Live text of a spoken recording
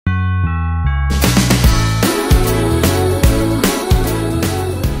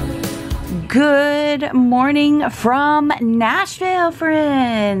Good morning from Nashville,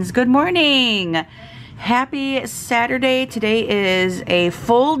 friends. Good morning. Happy Saturday. Today is a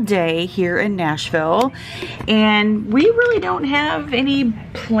full day here in Nashville, and we really don't have any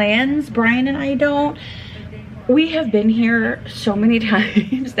plans. Brian and I don't. We have been here so many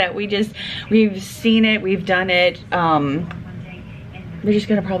times that we've seen it, we've done it. We're just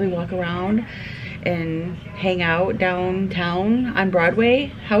gonna probably walk around and hang out downtown on Broadway.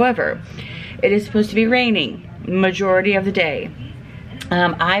 However, it is supposed to be raining majority of the day.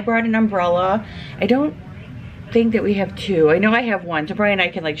 I brought an umbrella. I don't think that we have two. I know I have one, so Brian and I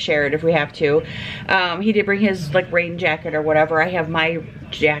can like share it if we have to. He did bring his like rain jacket or whatever. I have my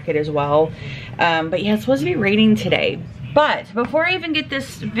jacket as well. But yeah, it's supposed to be raining today. But before I even get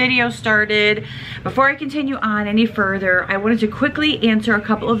this video started, before I continue on any further, I wanted to quickly answer a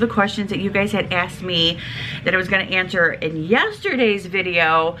couple of the questions that you guys had asked me that I was going to answer in yesterday's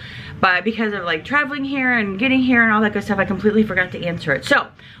video, but because of like traveling here and getting here and all that good stuff, I completely forgot to answer it. So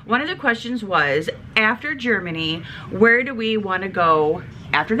one of the questions was, after Germany, where do we want to go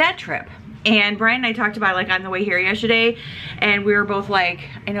after that trip? And Brian and I talked about like on the way here yesterday, and we were both like,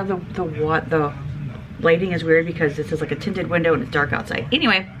 I know the lighting is weird because this is like a tinted window and it's dark outside.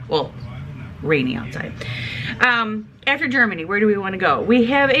 Anyway, well, rainy outside. After Germany, where do we want to go? We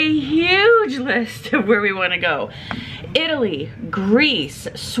have a huge list of where we want to go. Italy, Greece,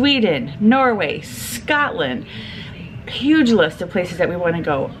 Sweden, Norway, Scotland. Huge list of places that we want to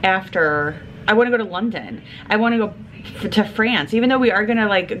go after. I want to go to London. I want to go to France, even though we are gonna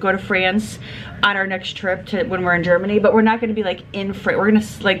like go to France on our next trip to when we're in Germany, but we're not gonna be like in France. We're gonna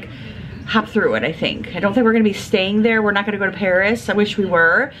like hop through it, I think. I don't think we're gonna be staying there. We're not gonna go to Paris. I wish we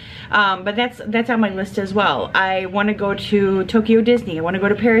were, but that's on my list as well. I want to go to Tokyo Disney. I want to go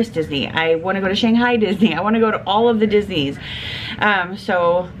to Paris Disney. I want to go to Shanghai Disney. I want to go to all of the Disneys.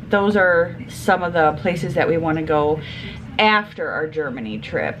 So those are some of the places that we want to go after our Germany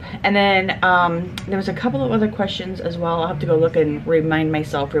trip. And then there was a couple of other questions as well. I'll have to go look and remind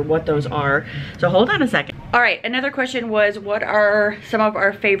myself for what those are. So hold on a second. All right, another question was, what are some of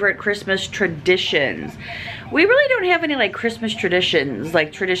our favorite Christmas traditions? We really don't have any like Christmas traditions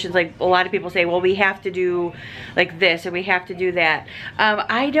like a lot of people say, well, we have to do like this and we have to do that.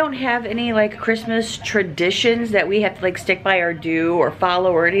 I don't have any like Christmas traditions that we have to like stick by or do or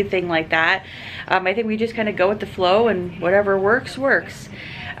follow or anything like that. I think we just kind of go with the flow, and whatever works, works.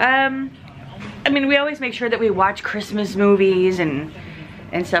 I mean, we always make sure that we watch Christmas movies and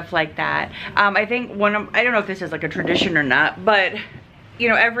stuff like that. I think I don't know if this is like a tradition or not, but you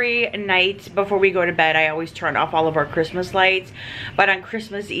know, every night before we go to bed, I always turn off all of our Christmas lights. But on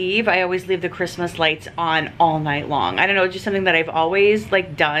Christmas Eve, I always leave the Christmas lights on all night long. I don't know, it's just something that I've always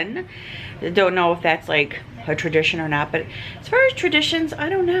like done. Don't know if that's like a tradition or not, but as far as traditions, I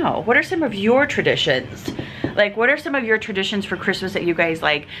don't know. What are some of your traditions? Like, what are some of your traditions for Christmas that you guys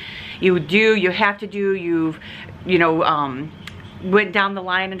like, you do, you have to do, you know, went down the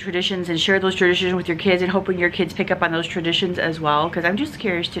line in traditions and shared those traditions with your kids and hoping your kids pick up on those traditions as well? Because I'm just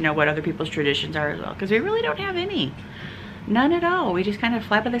curious to know what other people's traditions are as well, because we really don't have any. None at all. We just kind of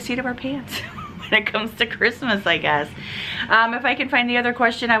fly by the seat of our pants when it comes to Christmas, I guess. If I can find the other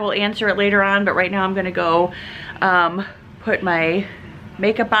question, I will answer it later on, but right now I'm gonna go put my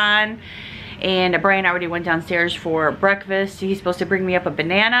makeup on. And Brian already went downstairs for breakfast. He's supposed to bring me up a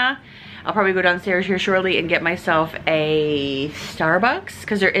banana. I'll probably go downstairs here shortly and get myself a Starbucks,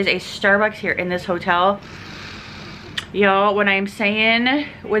 because there is a Starbucks here in this hotel. Y'all, when I'm saying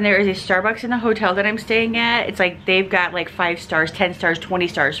when there is a Starbucks in the hotel that I'm staying at, it's like they've got like 5 stars, 10 stars, 20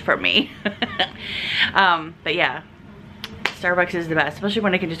 stars from me. But yeah, Starbucks is the best, especially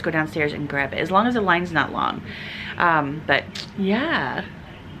when I can just go downstairs and grab it, as long as the line's not long. But yeah,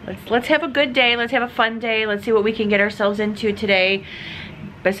 let's have a good day. Let's have a fun day. Let's see what we can get ourselves into today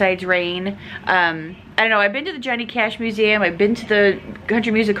besides rain. I don't know, I've been to the Johnny Cash Museum, I've been to the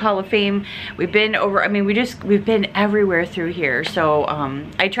Country Music Hall of Fame, we've been over, I mean, we've been everywhere through here. So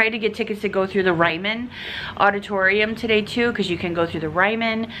I tried to get tickets to go through the Ryman Auditorium today too, because you can go through the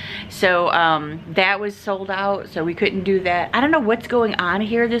Ryman. So that was sold out, so we couldn't do that. I don't know what's going on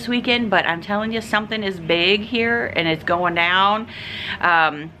here this weekend, but I'm telling you, something is big here and it's going down.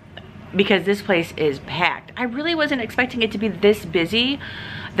 Because this place is packed. I really wasn't expecting it to be this busy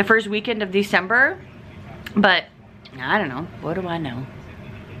the first weekend of December, but I don't know. What do I know?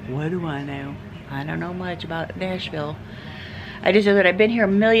 What do I know? I don't know much about Nashville. I just know that I've been here a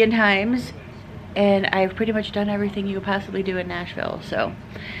million times and I've pretty much done everything you could possibly do in Nashville. So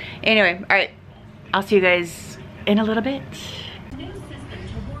anyway, all right, I'll see you guys in a little bit.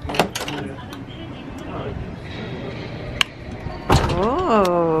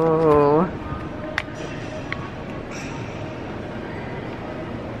 Oh,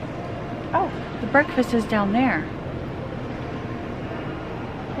 breakfast is down there.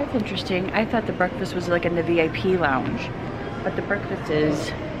 That's interesting. I thought the breakfast was like in the VIP lounge, but the breakfast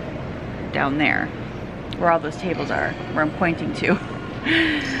is down there, where all those tables are, where I'm pointing to.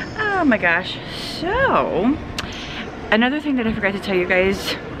 Oh my gosh. So, another thing that I forgot to tell you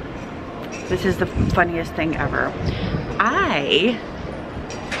guys, this is the funniest thing ever. I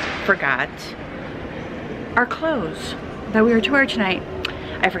forgot our clothes that we were to wear tonight.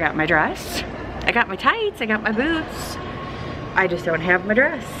 I forgot my dress. I got my tights, I got my boots. I just don't have my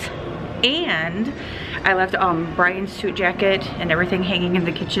dress. And I left Brian's suit jacket and everything hanging in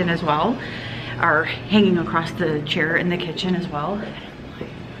the kitchen as well, or hanging across the chair in the kitchen as well.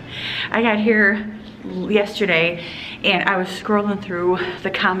 I got here yesterday and I was scrolling through the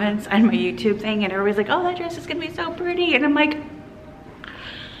comments on my YouTube thing and everybody's like, oh, that dress is gonna be so pretty. And I'm like,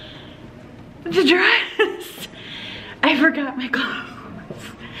 the dress. I forgot my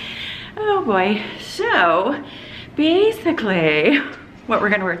clothes. Oh boy. So basically what we're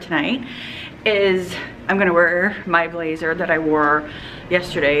gonna wear tonight is I'm gonna wear my blazer that I wore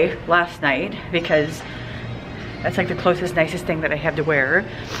yesterday, last night, because that's like the closest, nicest thing that I have to wear.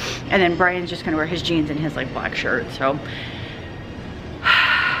 And then Brian's just gonna wear his jeans and his like black shirt. So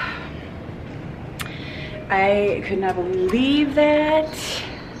I could not believe that,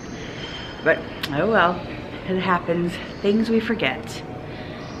 but oh well, it happens. Things we forget.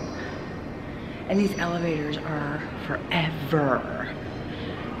 And these elevators are forever.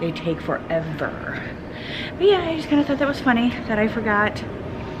 They take forever. But yeah, I just kind of thought that was funny that I forgot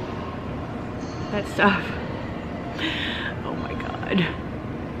that stuff. Oh my God.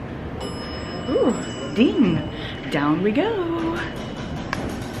 Ooh, ding. Down we go.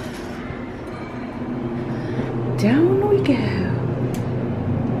 Down we go.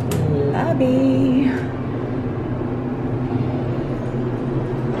 Lobby.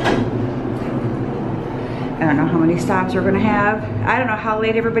 I don't know how many stops we're gonna have. I don't know how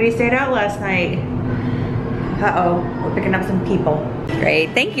late everybody stayed out last night. Uh-oh, we're picking up some people.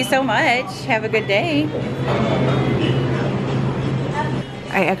 Great, thank you so much. Have a good day.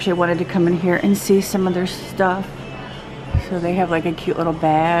 I actually wanted to come in here and see some of their stuff. So they have like a cute little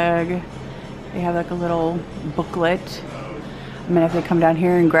bag. They have like a little booklet. I'm gonna have to come down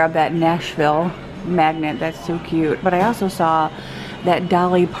here and grab that Nashville magnet. That's so cute. But I also saw that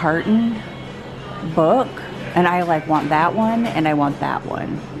Dolly Parton book. And I like want that one and I want that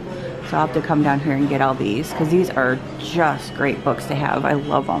one. So I'll have to come down here and get all these because these are just great books to have. I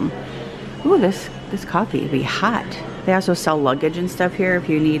love them. Ooh, this coffee would be hot. They also sell luggage and stuff here if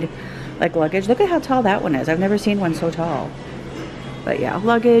you need like luggage. Look at how tall that one is. I've never seen one so tall. But yeah,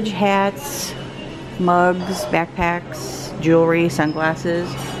 luggage, hats, mugs, backpacks, jewelry,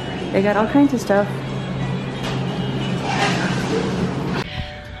 sunglasses. They got all kinds of stuff.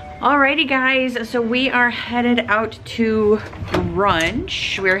 Alrighty guys, so we are headed out to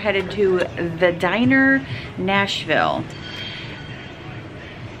brunch. We're headed to the Diner Nashville.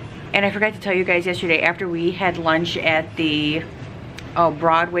 And I forgot to tell you guys yesterday, after we had lunch at the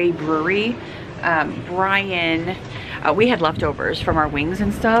Broadway Brewery, Brian, we had leftovers from our wings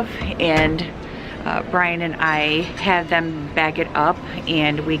and stuff, and Brian and I had them bag it up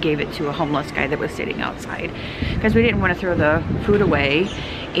and we gave it to a homeless guy that was sitting outside because we didn't want to throw the food away,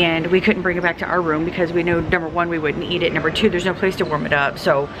 and we couldn't bring it back to our room because we knew, number one, we wouldn't eat it, number two, there's no place to warm it up,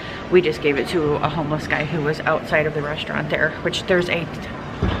 so we just gave it to a homeless guy who was outside of the restaurant there, which there's a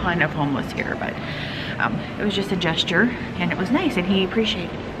ton of homeless here, but it was just a gesture and it was nice and he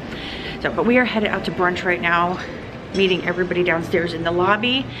appreciated it. So, but we are headed out to brunch right now, meeting everybody downstairs in the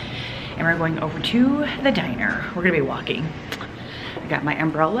lobby, and we're going over to the diner. We're gonna be walking. I got my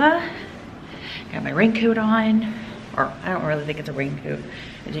umbrella, got my raincoat on, or I don't really think it's a raincoat.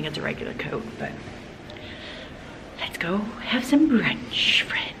 I think it's a regular coat, but let's go have some brunch,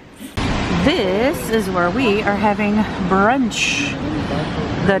 friends. This is where we are having brunch.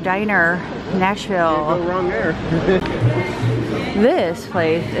 The Diner Nashville. Can't go wrong there. This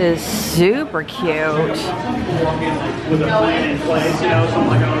place is super cute.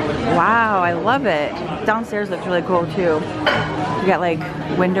 Wow, I love it. Downstairs looks really cool too. We got like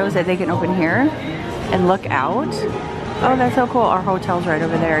windows that they can open here and look out. Oh, that's so cool. Our hotel's right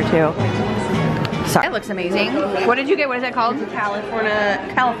over there too. Sorry. That looks amazing. What did you get? What is that called?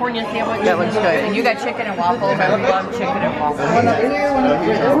 California sandwich. That looks good. And you got chicken and waffles. I love chicken and waffles.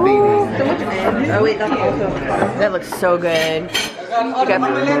 Oh wait, that's also. That looks so good. You got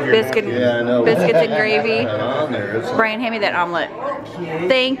biscuits and gravy. Brian, hand me that omelet.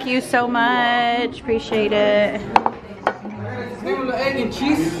 Thank you so much. Appreciate it. Egg and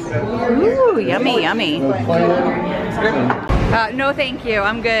cheese. Ooh, yummy, yummy. No, thank you.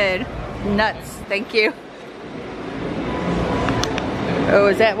 I'm good. Nuts. thank you. Oh,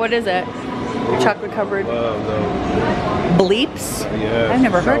 is that, what is it? Chocolate covered bleeps? Yeah. I've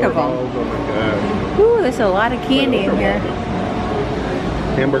never heard of them. Oh my god. Ooh, there's a lot of candy in here.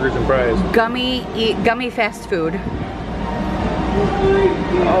 Hamburgers and fries. Gummy fast food.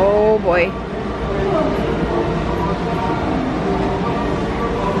 Oh boy.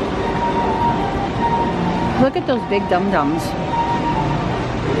 Look at those big dum-dums.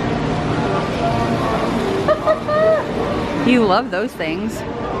 You love those things.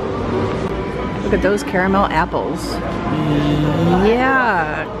 Look at those caramel apples.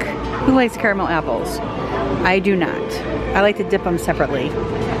 Yuck. Who likes caramel apples? I do not. I like to dip them separately.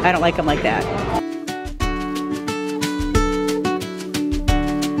 I don't like them like that.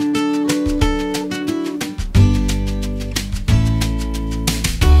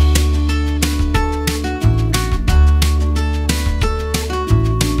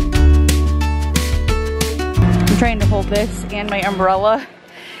 I'm trying to hold this and my umbrella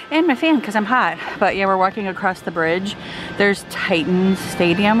and my fan because I'm hot. But yeah, we're walking across the bridge. There's Titan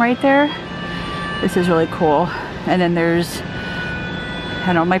Stadium right there. This is really cool. And then there's, I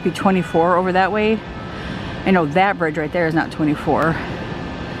don't know, it might be 24 over that way. I know that bridge right there is not 24.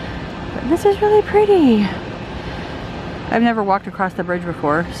 But this is really pretty. I've never walked across the bridge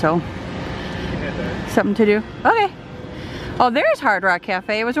before, so something to do. Okay. Oh, there's Hard Rock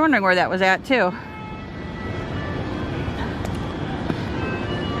Cafe. I was wondering where that was at too.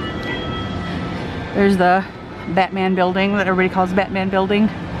 There's the Batman building that everybody calls Batman building.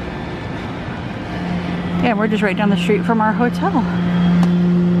 Yeah, we're just right down the street from our hotel.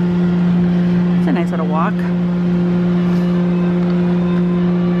 It's a nice little walk.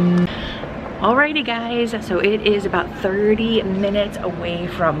 Alrighty guys, so it is about 30 minutes away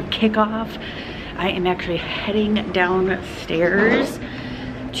from kickoff. I am actually heading downstairs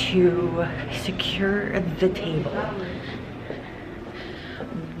to secure the table.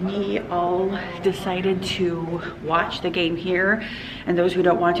 We all decided to watch the game here, and those who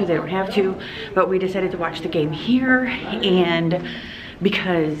don't want to, they don't have to, but we decided to watch the game here, and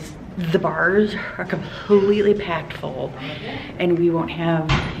because the bars are completely packed full and we won't have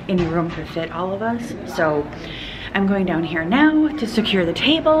any room to fit all of us, so I'm going down here now to secure the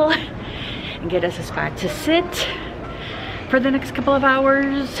table and get us a spot to sit for the next couple of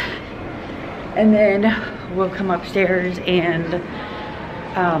hours, and then we'll come upstairs and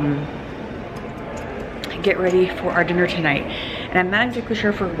get ready for our dinner tonight. And I'm not exactly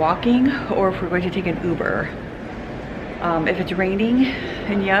sure if we're walking or if we're going to take an Uber. If it's raining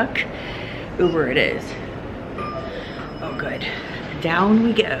and yuck, Uber it is. Oh good. Down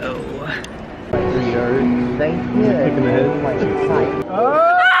we go. Thank you.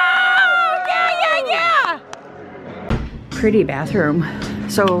 Oh, yeah. Pretty bathroom.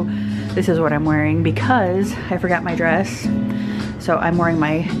 So this is what I'm wearing because I forgot my dress. So I'm wearing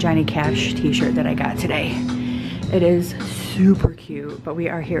my Johnny Cash t-shirt that I got today. It is super cute, but we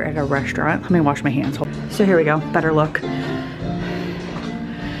are here at a restaurant. Let me wash my hands. So here we go, better look.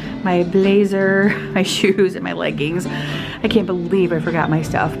 My blazer, my shoes, and my leggings. I can't believe I forgot my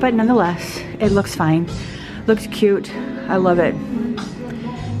stuff, but nonetheless, it looks fine. Looks cute, I love it.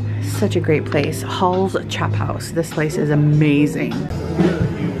 Such a great place. Hall's Chop House. This place is amazing.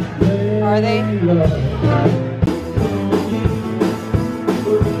 Are they? No.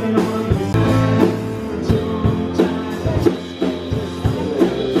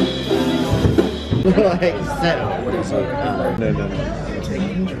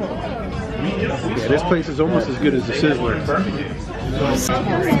 Yeah, this place is almost as good as the Sizzler. This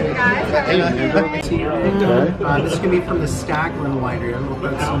is going to be from the Stackland Winery. I'm going to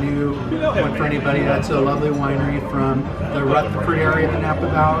put some new one for anybody. That's a lovely winery from the Rutherford area of the Napa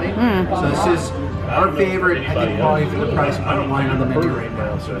Valley. So this is our favorite, I think, quality for the price point wine on the menu right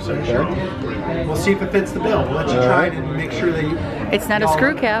now. So we'll see if it fits the bill. We'll let you try it and make sure that you... It's not a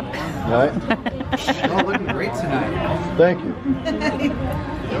screw cap. Right. Oh, looking great tonight. Thank you.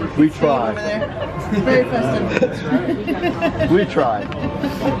 We tried. Very festive. We tried.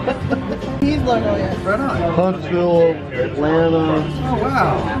 He's local, yeah. Right on. Huntsville, Atlanta, Oh,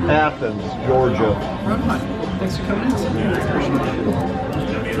 wow. Athens, Georgia. Right on. Thanks for coming in.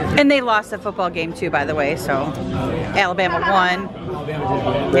 And they lost a football game too, by the way, so Alabama won.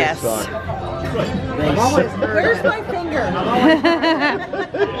 Alabama did Yes. Where's my finger?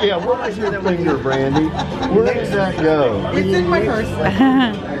 Yeah, where's your finger, Brandy? Where does that go? It's in my purse.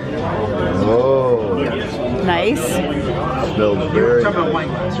 Oh, Nice. smells very Talking about good. wine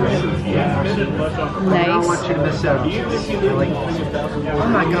glass, right? I don't want Nice. you to miss out. Oh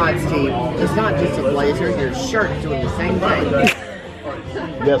my God, Steve. It's not just a blazer. Your shirt's doing the same thing.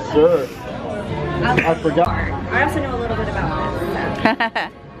 Yes, sir. I forgot. I also know a little bit about this. So.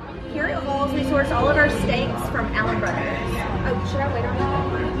 Here at Halls, we source all of our steaks from Allen Brothers. Oh, should I wait on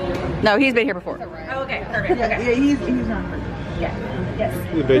that? No, he's been here before. Oh, okay, perfect. Okay. Yeah, he's not. Yeah, yes.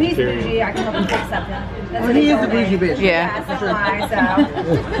 He's a Well, he's vegetarian. bougie. I can help him fix something. That's what He is told a bougie me. bitch. Yeah. That's why, so.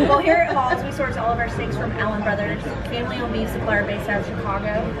 Well, here at Halls, we source all of our steaks from Allen Brothers, family-owned beef supplier based out of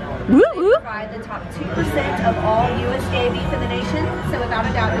Chicago. Woo They woo. provide the top 2% of all USDA beef in the nation, so without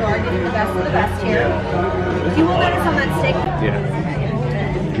a doubt, you are getting the best of the best here. You will notice on that steak. Yeah.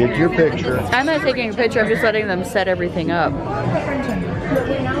 Get your picture. I'm not taking a picture, I'm just letting them set everything up.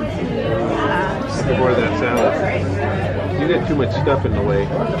 Before that salad. You got too much stuff in the way.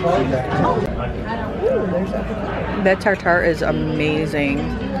 That tartare is amazing.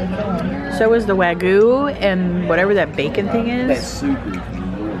 So is the Wagyu and whatever that bacon thing That is. soup is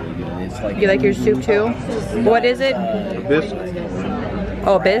really good. It's like You like your soup too? What is it? This,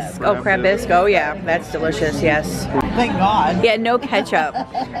 Oh, bisque? Oh, crab bisque. Oh, yeah. That's delicious, yes. Thank God. Yeah, no ketchup.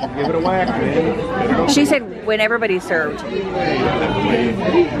 give it a whack, man. She said when everybody's served.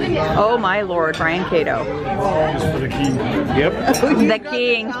 Oh, my Lord. Brian Cato. Yep. The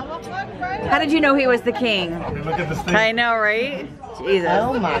king. How did you know he was the king? Look at the steak. I know, right? Jesus.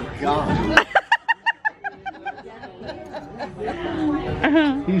 Oh my God.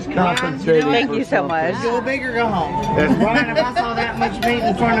 He's compensating. Thank for you so something. much. Go big or go home. That's Brian, if I saw that much meat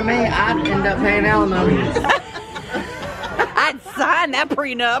in front of me, I'd end up paying alimony. I'd sign that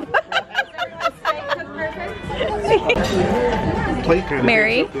prenup. plate kind of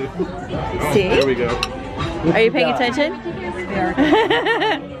Mary. See? There we go. Are you paying attention?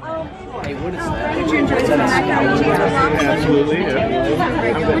 hey, what is that? Would you enjoy some macaroni and cheese? Absolutely.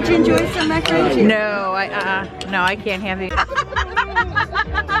 Yeah. Would you enjoy some macaroni and cheese? No, no, I can't have it.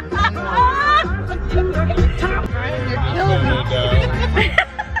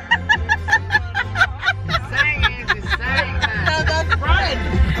 That's Brian.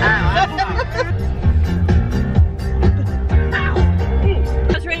 I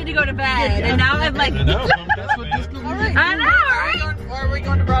was ready to go to bed, and now I'm like, No, that's what this is. I know, right? Are we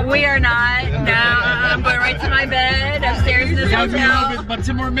going to Broadway? We are not. No, I'm going right to my bed upstairs in this hotel. About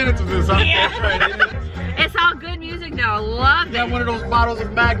 10 more minutes of this. Yeah. That's right, isn't it? It's all good music though. Love it. Got one of those bottles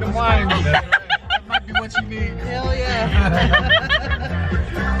of Magnum wine. That might be what you need. Hell yeah.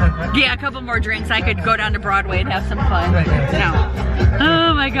 Yeah, a couple more drinks. I could go down to Broadway and have some fun. No.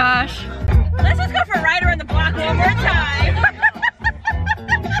 Oh my gosh. Let's just go for a ride around the block one more time.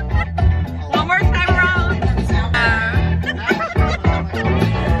 One more time around.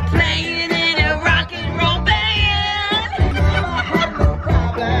 Playing in a rock and roll band.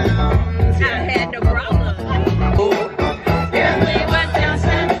 I had no problem. We went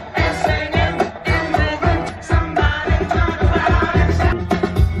dancing and singing and moving. Somebody talk about it.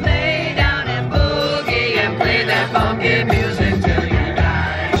 Lay down and boogie and play that funky music.